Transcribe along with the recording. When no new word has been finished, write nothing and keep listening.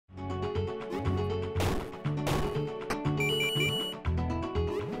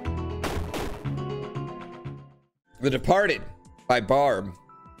The Departed by Barb.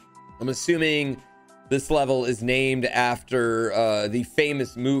 I'm assuming this level is named after the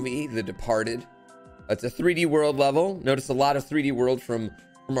famous movie, The Departed. It's a 3D world level. Notice a lot of 3D world from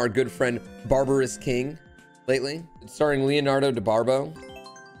our good friend Barbarous King lately. It's starring Leonardo DiBarbo.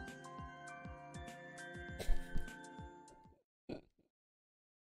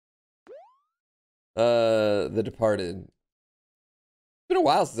 The Departed. It's been a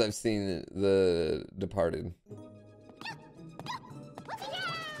while since I've seen The Departed.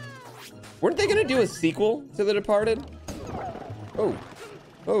 Weren't they gonna do a sequel to The Departed? Oh.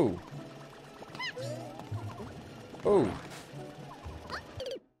 Oh. Oh.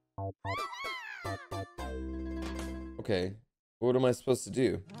 Okay. What am I supposed to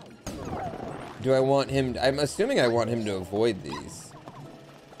do? Do I want him... I'm assuming I want him to avoid these.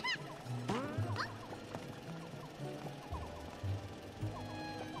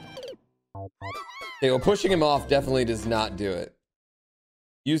 Okay, well, pushing him off definitely does not do it.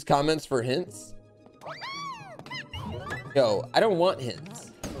 Use comments for hints? Yo, I don't want hints.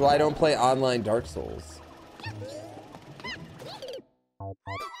 Well, I don't play online Dark Souls. I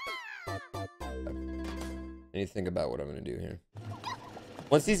need to think about what I'm gonna do here.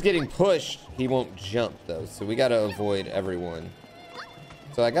 Once he's getting pushed, he won't jump though, so we gotta avoid everyone.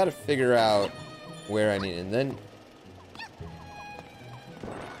 So I gotta figure out where I need, and then...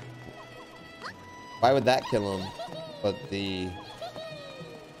 Why would that kill him? But the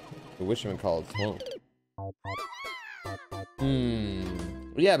whatchamacallit won't.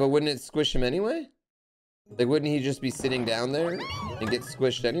 Yeah, but wouldn't it squish him anyway? Like, wouldn't he just be sitting down there and get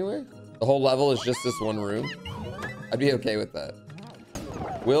squished anyway? The whole level is just this one room. I'd be okay with that.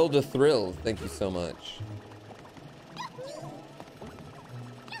 Will to Thrill, thank you so much.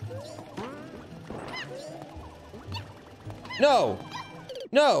 No!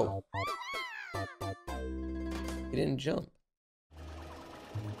 No! He didn't jump.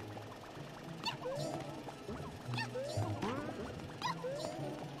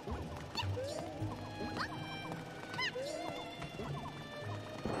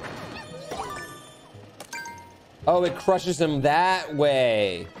 Oh, it crushes him that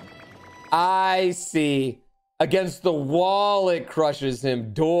way. I see. Against the wall, it crushes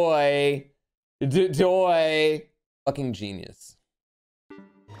him. Doy. Doy. Fucking genius.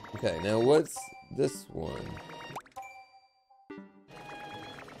 Okay, now what's this one?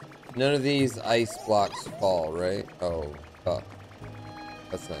 None of these ice blocks fall, right? Oh, fuck.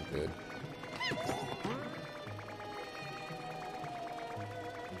 That's not good.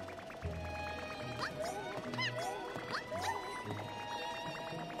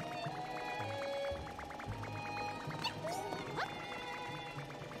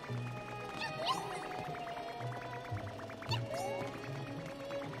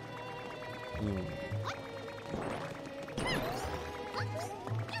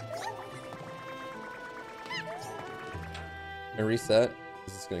 Reset.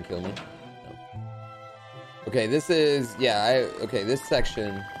 This is gonna kill me. No. Okay, this is, yeah, okay, this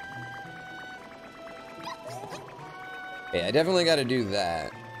section. Okay, I definitely got to do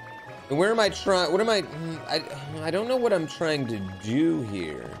that. And where am I trying? What am I don't know what I'm trying to do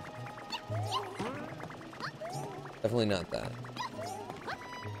here. Definitely not that.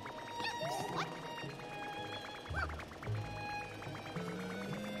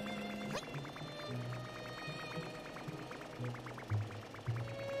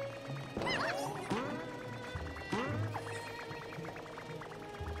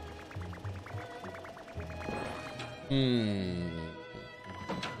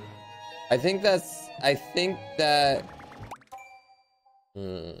 I think that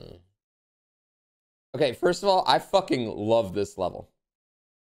okay, first of all, I fucking love this level.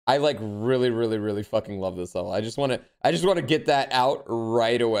 I like really fucking love this level. I just want to get that out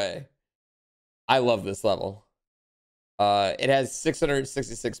right away. I love this level. It has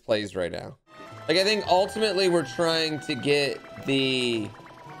 666 plays right now. Like, I think ultimately we're trying to get the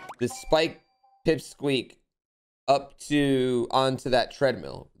spike pipsqueak up to onto that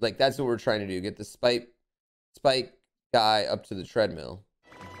treadmill. Like, that's what we're trying to do, get the spike guy up to the treadmill.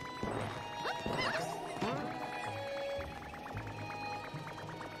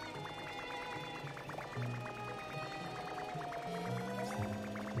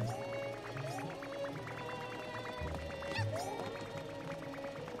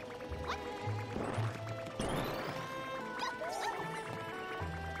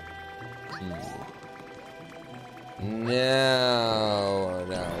 Now,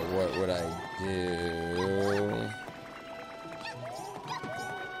 what would I do?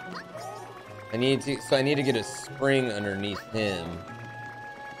 I need to get a spring underneath him.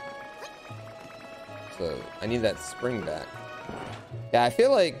 So I need that spring back. Yeah, I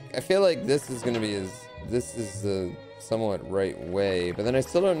feel like this is gonna be this is the somewhat right way, but then I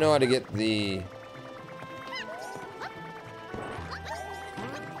still don't know how to get the.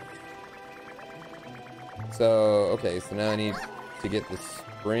 So okay, so now I need to get the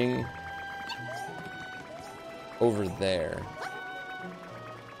spring over there.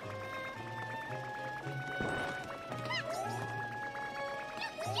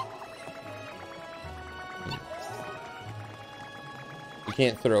 You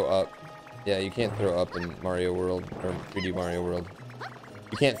can't throw up. Yeah, you can't throw up in Mario World, or 3D Mario World.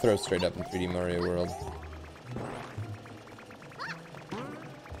 You can't throw straight up in 3D Mario World.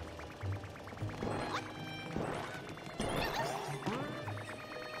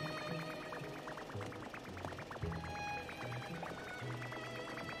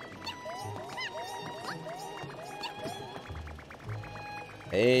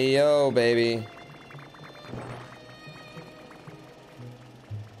 Hey, yo, baby.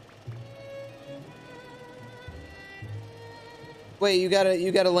 Wait, you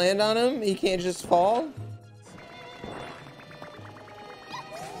gotta land on him? He can't just fall?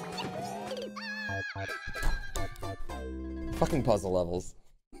 Fucking puzzle levels.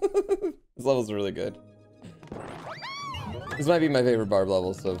 This level's really good. This might be my favorite Barb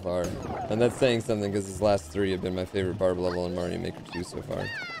level so far. And that's saying something because his last 3 have been my favorite Barb level in Mario Maker 2 so far.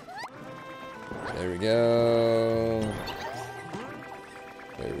 There we go.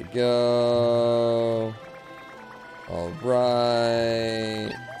 There we go. All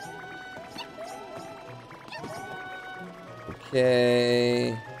right.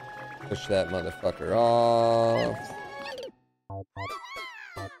 Okay. Push that motherfucker off.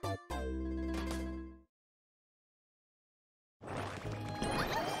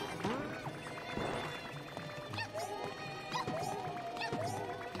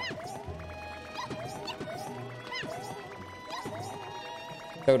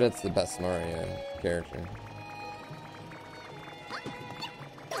 Toadette's the best Mario character.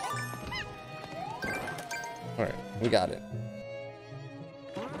 Alright, we got it.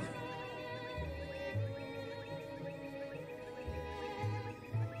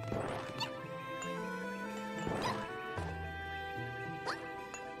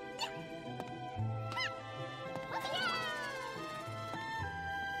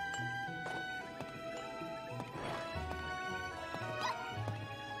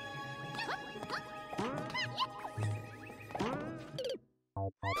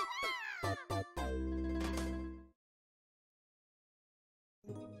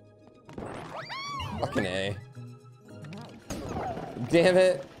 Fucking A. Damn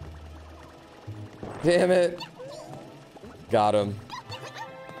it. Damn it. Got him.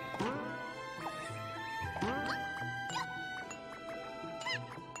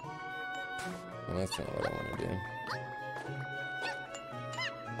 Well, that's not what I want to do.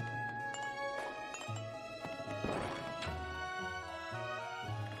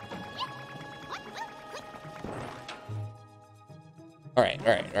 All right.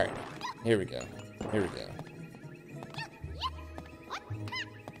 Here we go. Here we go.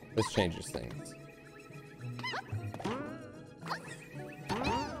 This changes things.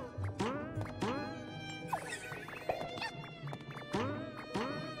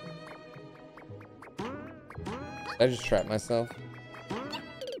 Did I just trap myself?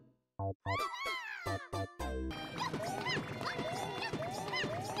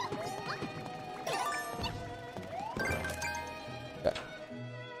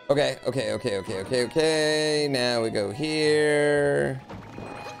 Okay. Now we go here.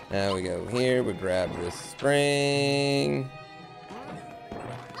 Now we go here. We grab this spring.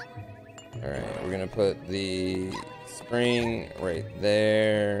 Alright, we're gonna put the spring right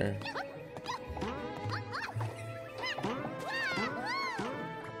there.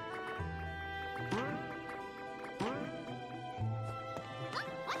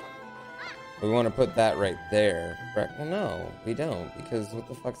 We want to put that right there, correct? Well, no, we don't, because what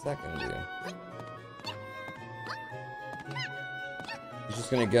the fuck's that gonna do? He's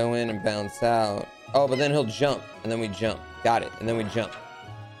just gonna go in and bounce out. Oh, but then he'll jump, and then we jump. Got it, and then we jump.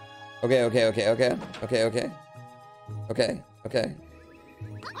 Okay.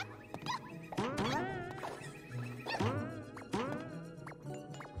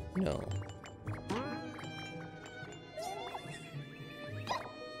 No.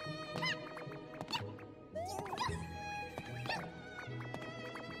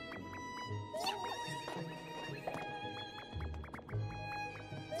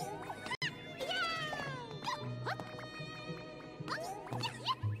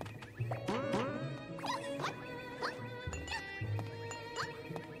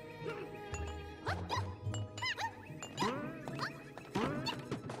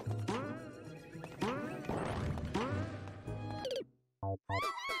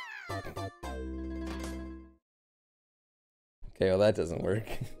 Okay, well that doesn't work.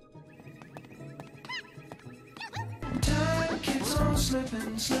 Time keeps on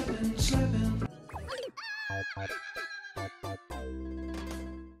slipping, slipping, slipping.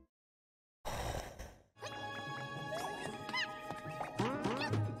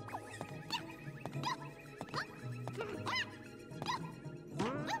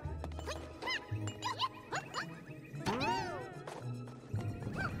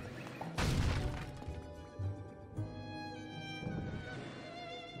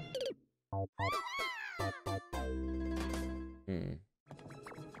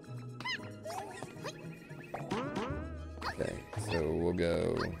 Okay, so we'll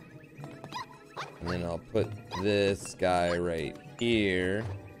go, and then I'll put this guy right here.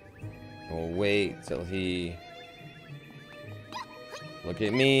 And we'll wait till he... Look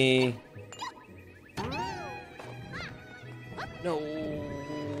at me. No.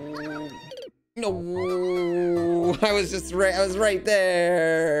 No. I was right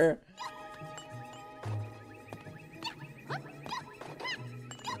there.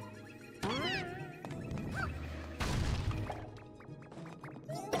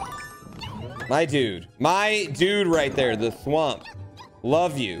 My dude right there, the Thwomp.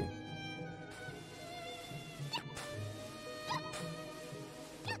 Love you.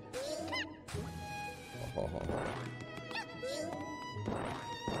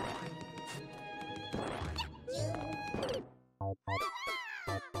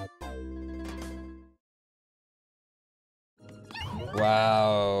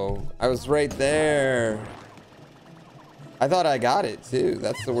 Wow, I was right there. I thought I got it too.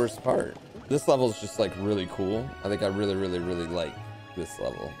 That's the worst part. This level is just like really cool. I think I really like this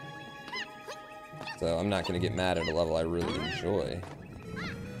level. So I'm not gonna get mad at a level I really enjoy.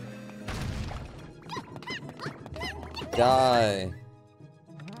 Die.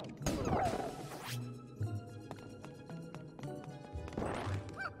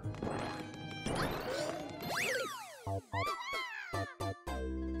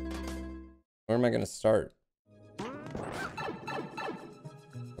 Where am I gonna start?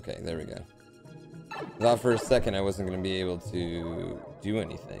 Okay, there we go. I thought for a second I wasn't gonna be able to do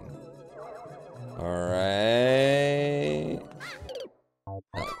anything. Alright. Oh,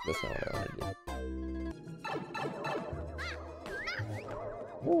 that's not what I wanted to do.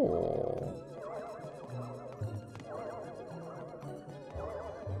 Oh.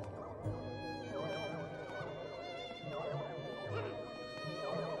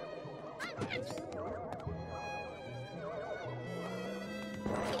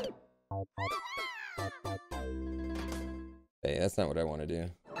 Hey, that's not what I want to do.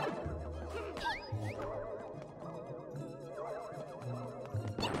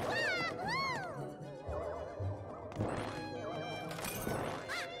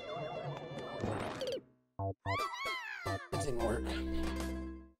 It didn't work.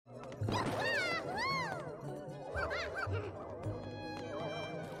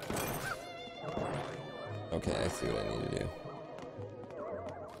 Okay, I see what I need to do.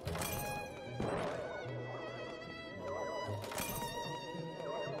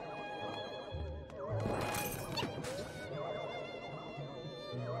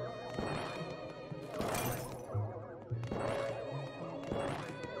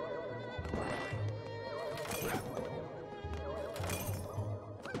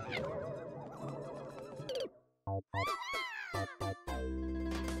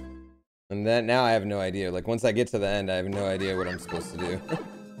 And then now I have no idea. Like once I get to the end, I have no idea what I'm supposed to do.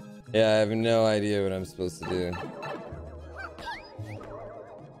 Yeah, I have no idea what I'm supposed to do.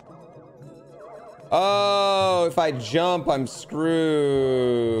 Oh, if I jump, I'm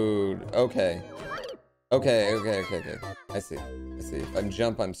screwed. Okay. Okay. I see. If I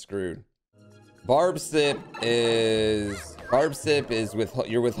jump, I'm screwed. Barb sip is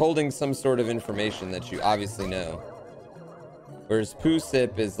you're withholding some sort of information that you obviously know. Whereas poo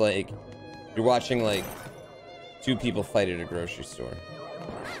sip is like you're watching like two people fight at a grocery store.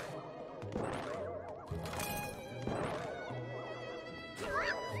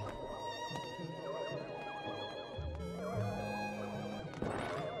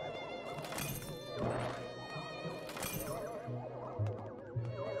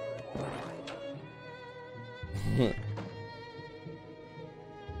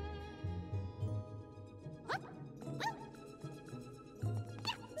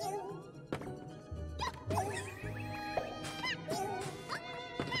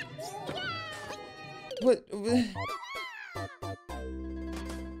 What?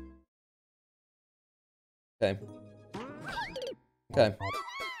 Okay.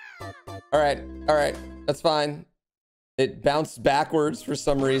 All right. That's fine. It bounced backwards for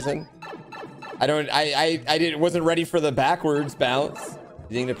some reason. wasn't ready for the backwards bounce.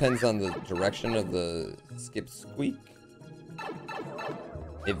 You think it depends on the direction of the skip squeak?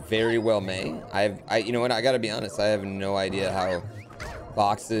 It very well may. You know what? I gotta be honest. I have no idea how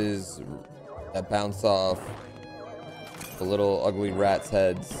boxes that bounce off the little ugly rats'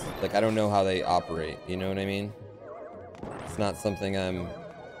 heads. Like, I don't know how they operate. You know what I mean? It's not something I'm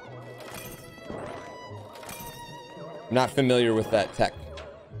not familiar with that tech.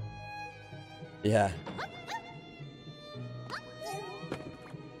 Yeah.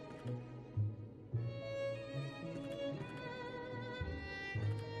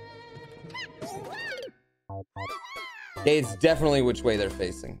 It's definitely which way they're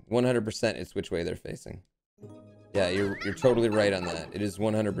facing. 100% it's which way they're facing. Yeah, you're totally right on that. It is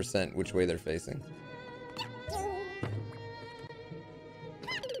 100% which way they're facing.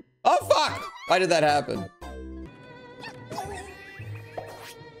 Oh fuck! Why did that happen?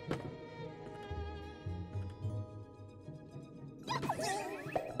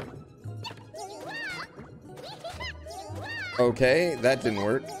 Okay, that didn't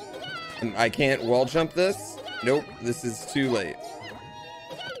work. I can't wall jump this? Nope, this is too late.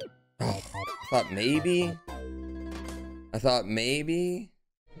 Oh, I thought maybe.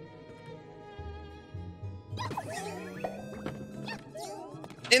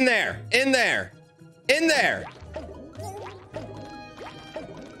 In there! In there! In there!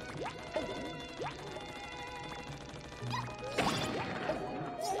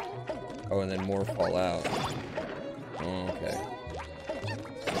 Oh, and then more fall out. Oh, okay.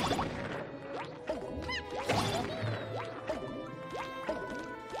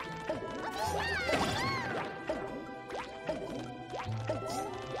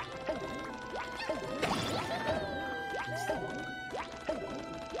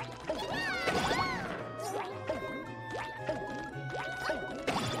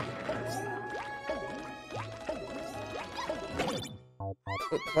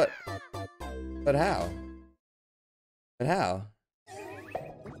 But how? But how?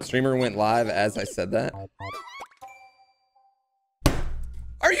 Streamer went live as I said that.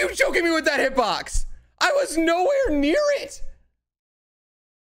 Are you joking me with that hitbox? I was nowhere near it.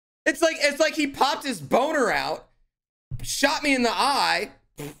 It's like he popped his boner out, shot me in the eye,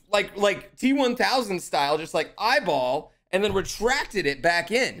 like T1000 style, just like eyeball, and then retracted it back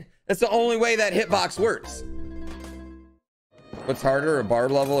in. That's the only way that hitbox works. What's harder, a Barb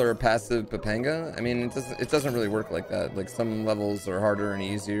level or a passive Papanga? I mean, it doesn't really work like that. Like, some levels are harder and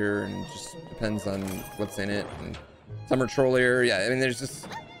easier, and it just depends on what's in it. And some are trollier. Yeah, I mean, there's just,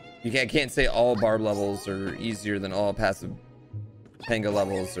 you can't say all Barb levels are easier than all passive Papanga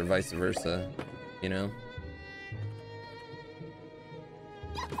levels, or vice versa. You know.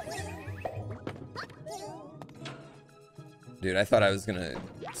 Dude, I thought I was gonna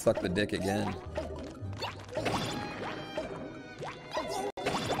suck the dick again.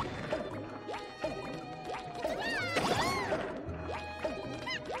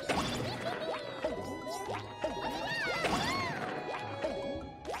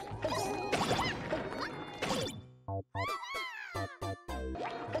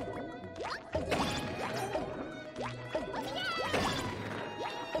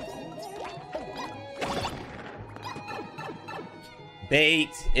 Bait.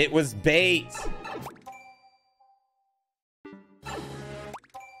 It was bait.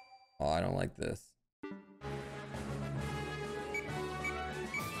 Oh, I don't like this.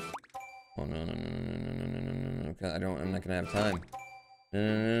 Oh, no. I'm not gonna have time.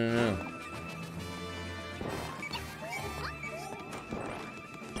 No.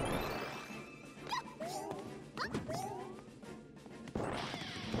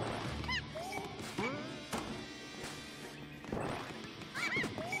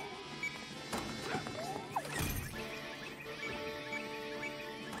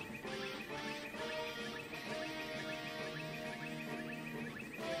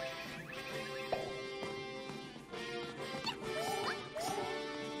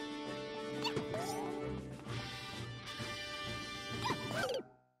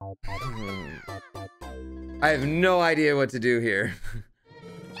 I have no idea what to do here.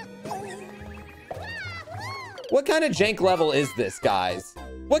 What kind of jank level is this, guys?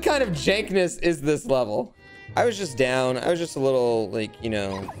 What kind of jankness is this level? I was just down. I was just a little, like, you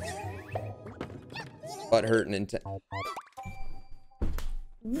know, butt hurting and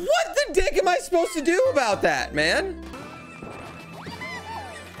what the dick am I supposed to do about that, man?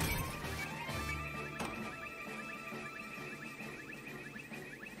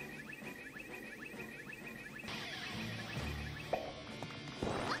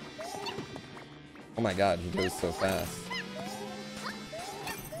 Oh my god, he goes so fast.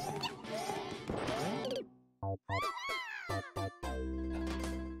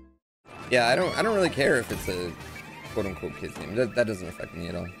 Yeah, I don't really care if it's a quote unquote kids game. That doesn't affect me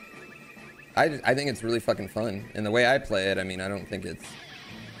at all. I think it's really fucking fun. And the way I play it, I mean, I don't think it's,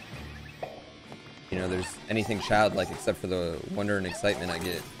 you know, there's anything childlike except for the wonder and excitement I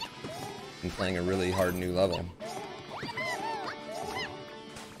get in playing a really hard new level.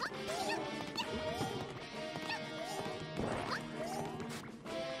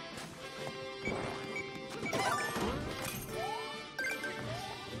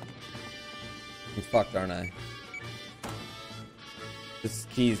 I'm fucked, aren't I? This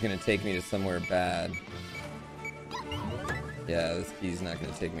key's gonna take me to somewhere bad. Yeah, this key's not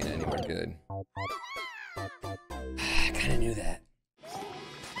gonna take me to anywhere good. I kinda knew that.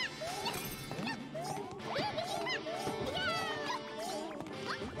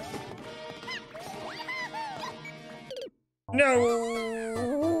 No!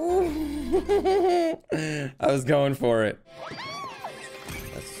 I was going for it.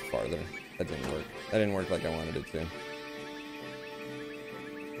 That's farther. That didn't work. That didn't work like I wanted it to.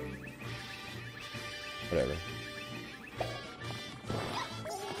 Whatever.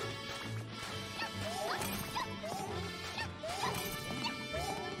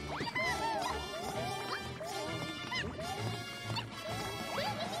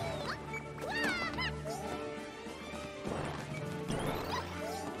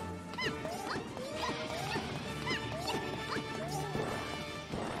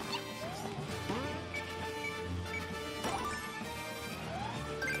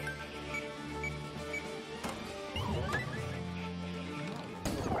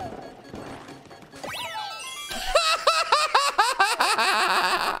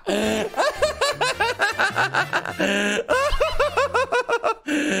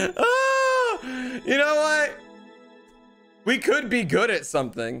 You know what? We could be good at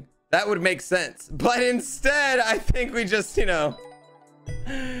something. That would make sense. But instead, I think we just, you know,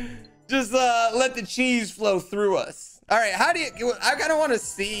 just let the cheese flow through us. All right, how do you, I kind of want to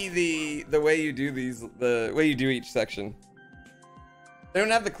see the way you do these, the way you do each section. They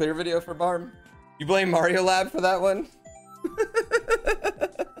don't have the clear video for Barb? You blame Mario Lab for that one?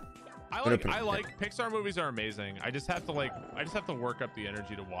 I like Pixar movies are amazing. I just have to work up the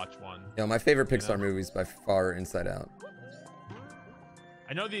energy to watch one. Yo, my favorite Pixar movies by far, Inside Out.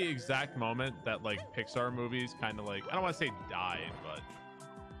 I know the exact moment that like Pixar movies kind of like, I don't want to say died, but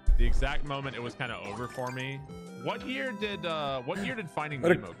the exact moment it was kind of over for me. What year did Finding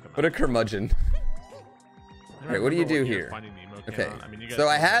Nemo come out? What a curmudgeon. All right, what do you do here? Finding Nemo came Okay, out. I mean, you guys so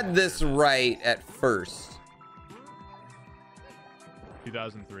I know had that this year. right at first.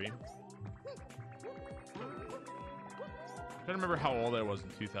 2003. I don't remember how old I was in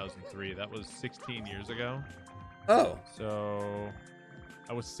 2003. That was 16 years ago. Oh. So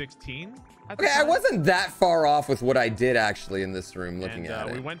I was 16. Okay, I wasn't that far off with what I did actually in this room looking at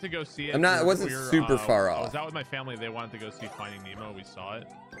it. We went to go see it. I'm not. I wasn't We were, super far I off. was out with my family. They wanted to go see Finding Nemo. We saw it,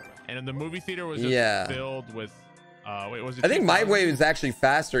 and in the movie theater was just Yeah. filled with. Wait, was it? I think my 2000? way was actually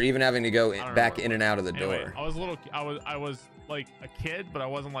faster, even having to go don't back remember. in and out of the Anyway, door. I was a little. I was like a kid, but I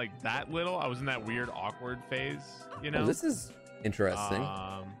wasn't like that little. I was in that weird awkward phase, you know. Oh, this is interesting.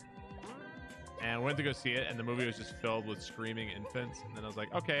 And we went to go see it, and the movie was just filled with screaming infants. And then I was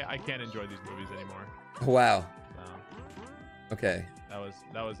like, okay, I can't enjoy these movies anymore. Wow. So Okay. that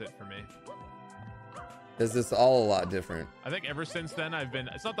was it for me. Is this all a lot different? I think ever since then I've been.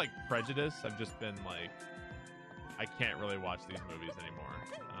 It's not like prejudice. I've just been like, I can't really watch these movies anymore.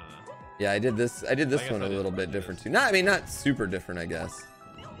 Yeah, I did this guess one I a did little bit prejudice. different too. Not, I mean, not super different, I guess.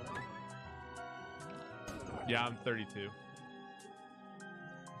 Yeah, I'm 32.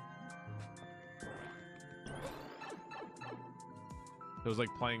 It was like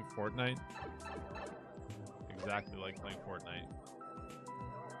playing Fortnite. Exactly like playing Fortnite.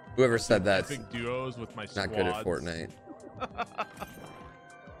 Whoever said that, Epic duos with my not good at squads. Fortnite.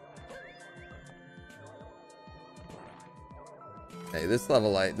 Hey, this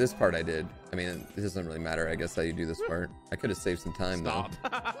level, this part I did. I mean, it doesn't really matter, I guess, how you do this part. I could have saved some time, Stop.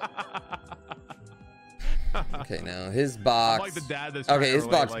 though. Okay, now his box. I'm like the dad that's Okay, trying to his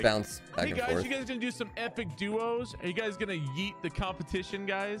relate, box like, bounced back Hey and guys, forth. you guys gonna do some epic duos? Are you guys gonna yeet the competition,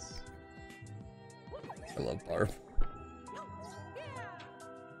 guys? I love Barb.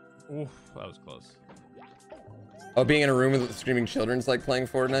 Oof, that was close. Oh, being in a room with screaming children's like playing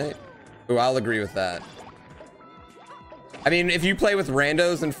Fortnite? Ooh, I'll agree with that. I mean, if you play with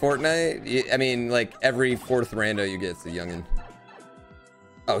randos in Fortnite, I mean, like every fourth rando you get's a youngin'.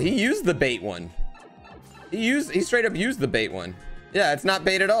 Oh, he used the bait one. He straight up used the bait one. Yeah, it's not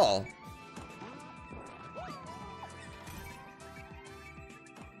bait at all.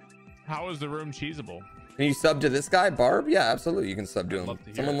 How is the room cheesable? Can you sub to this guy, Barb? Yeah, absolutely. You can sub to I'd him. love to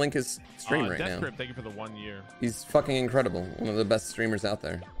hear Someone it. link his stream right Death now. Grip, thank you for the 1 year. He's fucking incredible. One of the best streamers out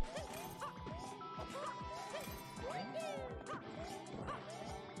there.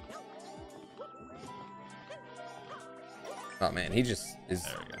 Oh man, he just is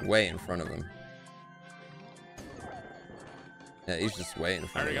way in front of him. Yeah, he's just way in I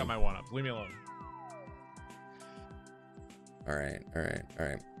front already of got him. my 1-up. Leave me alone. All right, all right, all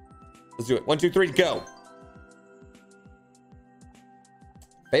right. Let's do it. 1, 2, 3, go.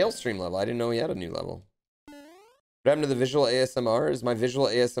 Fail stream level. I didn't know he had a new level. What happened to the visual ASMR? Is my visual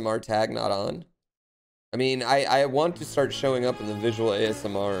ASMR tag not on? I mean, I want to start showing up in the visual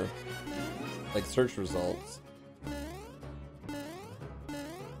ASMR like search results.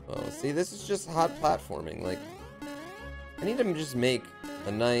 Oh, see, this is just hot platforming. Like, I need to just make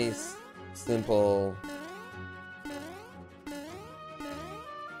a nice, simple...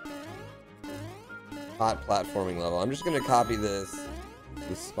 hot platforming level. I'm just gonna copy this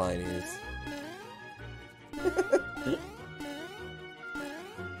with Spinies.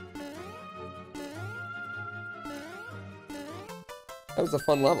 That was a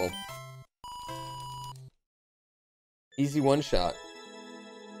fun level. Easy one shot.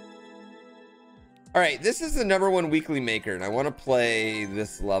 Alright, this is the #1 weekly maker, and I want to play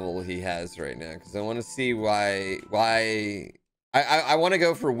this level he has right now, because I want to see why I want to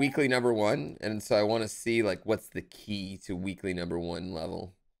go for weekly #1, and so I want to see like what's the key to weekly #1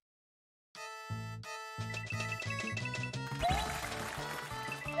 level.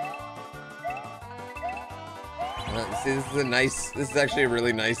 See, this is actually a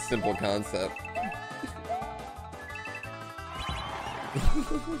really nice, simple concept.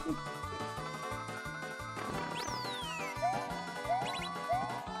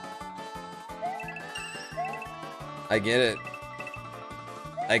 I get it.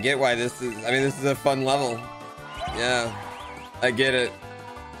 I get why this is, I mean, this is a fun level. Yeah, I get it.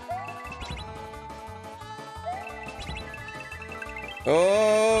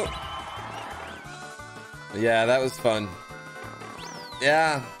 Oh! Yeah, that was fun.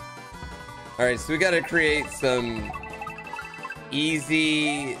 Yeah. Alright, so we gotta create some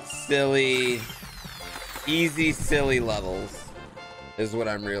easy, silly levels, is what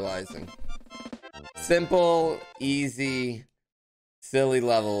I'm realizing. Simple, easy, silly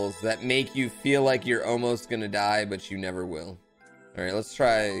levels that make you feel like you're almost gonna die, but you never will. All right, let's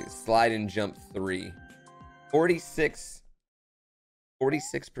try slide and jump 3. 46%.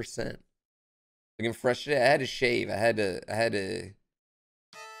 Looking fresh. I had to shave. I had to.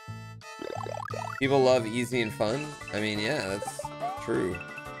 People love easy and fun. I mean, yeah, that's true.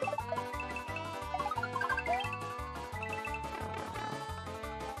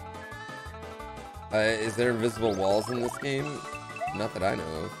 Is there invisible walls in this game? Not that I know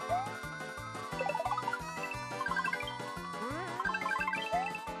of.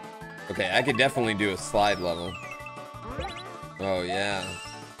 Okay, I could definitely do a slide level. Oh, yeah.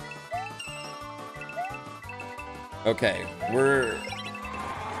 Okay, we're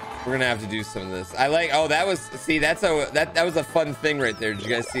gonna have to do some of this. I like, oh, that was, see, that was a fun thing right there. Did you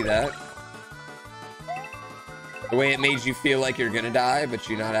guys see that? The way it made you feel like you're gonna die, but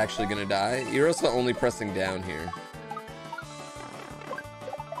you're not actually gonna die. You're also only pressing down here.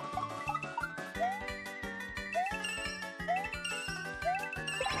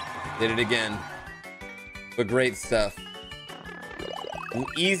 Did it again. But great stuff.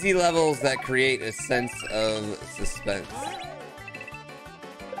 Easy levels that create a sense of suspense.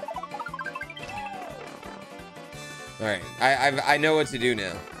 Alright, I know what to do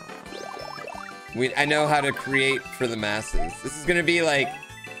now. I know how to create for the masses. This is gonna be like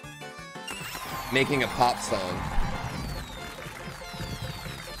making a pop song.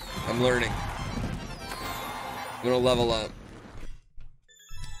 I'm learning. I'm gonna level up.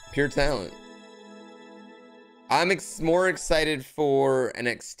 Pure talent. I'm more excited for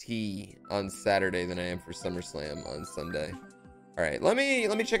NXT on Saturday than I am for SummerSlam on Sunday. All right, let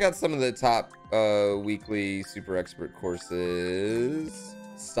me check out some of the top weekly super expert courses.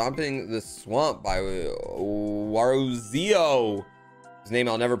 Stomping the Thwomp by Waruzio. His name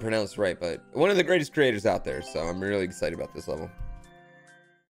I'll never pronounce right, but one of the greatest creators out there, so I'm really excited about this level.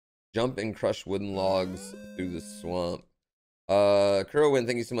 Jump and crush wooden logs through the swamp. Curwin,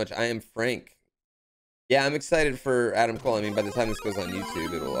 thank you so much. I am Frank. Yeah, I'm excited for Adam Cole. I mean, by the time this goes on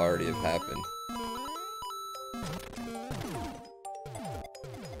YouTube, it will already have happened.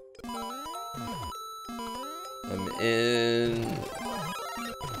 I'm in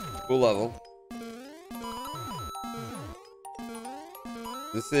cool level.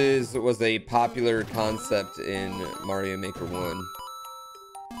 This was a popular concept in Mario Maker 1.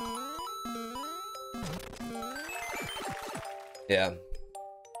 Yeah.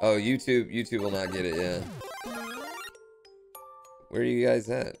 Oh, YouTube will not get it, yeah. Where are you guys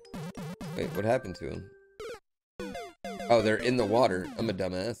at? Wait, what happened to him? Oh, they're in the water. I'm a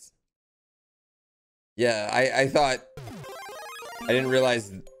dumbass. Yeah, I thought... I didn't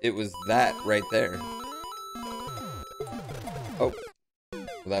realize it was that right there. Oh.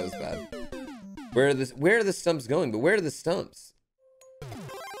 Well, that was bad. Where are the stumps going? But where are the stumps?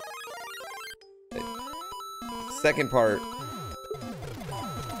 Second part.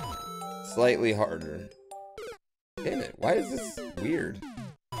 Slightly harder. Damn it. Why is this weird?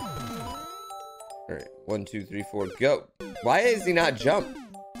 Alright. 1, 2, 3, 4. Go. Why is he not jump?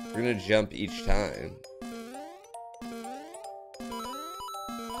 We're gonna jump each time.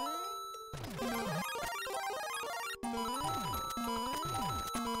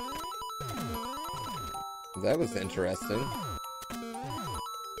 That was interesting.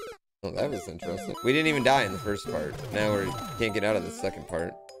 Oh, that was interesting. We didn't even die in the first part. Now we can't get out of the second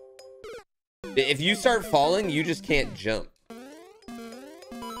part. If you start falling, you just can't jump.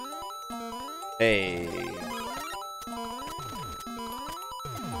 Hey.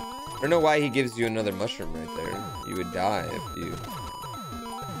 I don't know why he gives you another mushroom right there. You would die if you...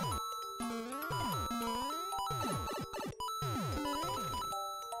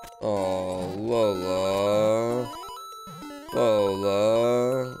 Oh, Lola.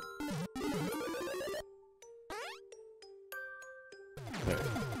 Lola. Right.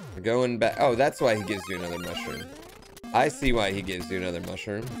 We're going back. Oh, that's why he gives you another mushroom. I see why he gives you another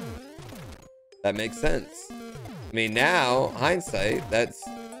mushroom. That makes sense. I mean, now, hindsight, that's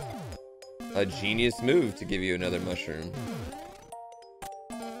a genius move to give you another mushroom.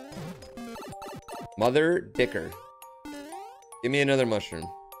 Mother Dicker. Give me another mushroom.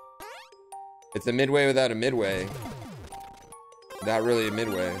 It's a midway without a midway. Not really a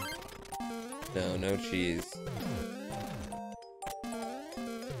midway. No, no cheese.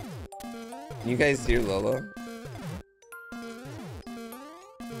 Can you guys hear Lola?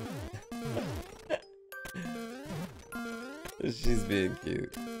 She's being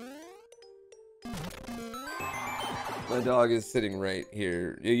cute. My dog is sitting right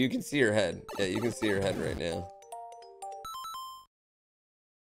here. You can see her head. Yeah, you can see her head right now.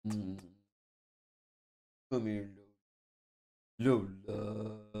 Come here,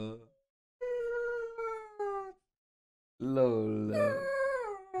 Lola. Lola.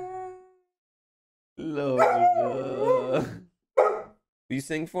 Lola. Will you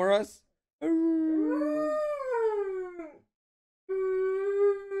sing for us?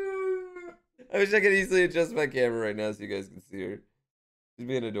 I wish I could easily adjust my camera right now so you guys can see her. She's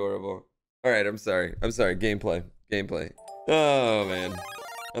being adorable. Alright, I'm sorry. I'm sorry. Gameplay. Gameplay. Oh, man.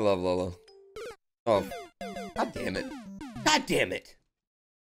 I love Lola. Oh. God damn it. God damn it.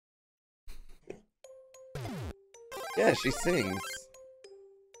 Yeah, she sings.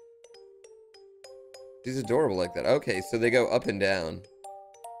 She's adorable like that. Okay, so they go up and down.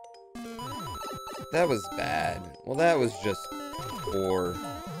 That was bad. Well, that was just poor.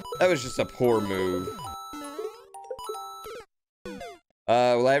 That was just a poor move.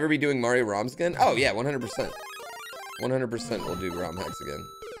 Will I ever be doing Mario ROMs again? Oh, yeah, 100%. 100% we'll do ROM hacks again.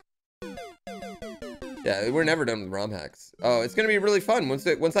 Yeah, we're never done with ROM hacks. Oh, it's gonna be really fun. Once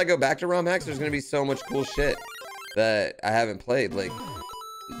I go back to ROM hacks, there's gonna be so much cool shit that I haven't played. Like,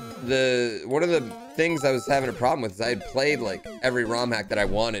 one of the things I was having a problem with is I had played, like, every ROM hack that I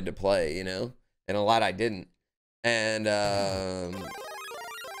wanted to play, you know? And a lot I didn't. And,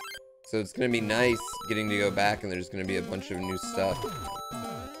 so it's gonna be nice getting to go back and there's gonna be a bunch of new stuff.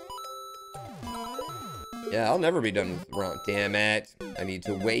 Yeah, I'll never be done with ROM. Damn it. I need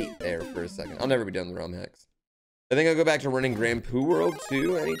to wait there for a second. I'll never be done with ROM hacks. I think I'll go back to running Grand Poo World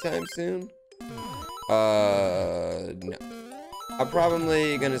 2 anytime soon. No. I'm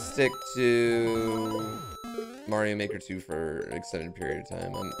probably gonna stick to Mario Maker 2 for an extended period of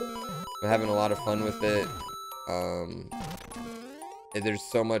time. I'm having a lot of fun with it. There's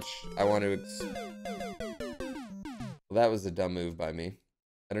so much I want to... Well, that was a dumb move by me.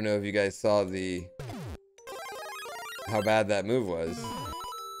 I don't know if you guys saw how bad that move was,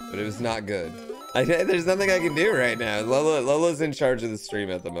 but it was not good. There's nothing I can do right now. Lola's in charge of the stream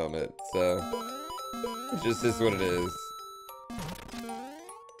at the moment, so it just is what it is.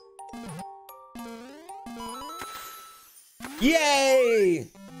 Yay!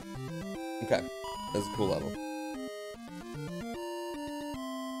 Okay, that's a cool level.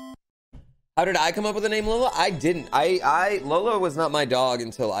 How did I come up with the name Lola? I didn't. Lola was not my dog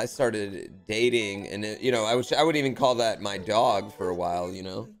until I started dating, and you know, I wouldn't even call that my dog for a while, you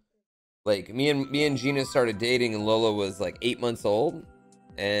know. Like me and Gina started dating, and Lola was like 8 months old,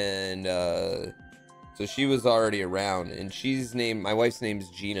 and So she was already around, and she's named, my wife's name is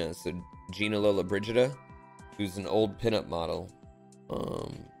Gina, so Gina Lola Brigida, who's an old pinup model,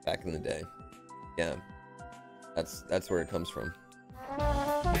 back in the day. Yeah, that's where it comes from.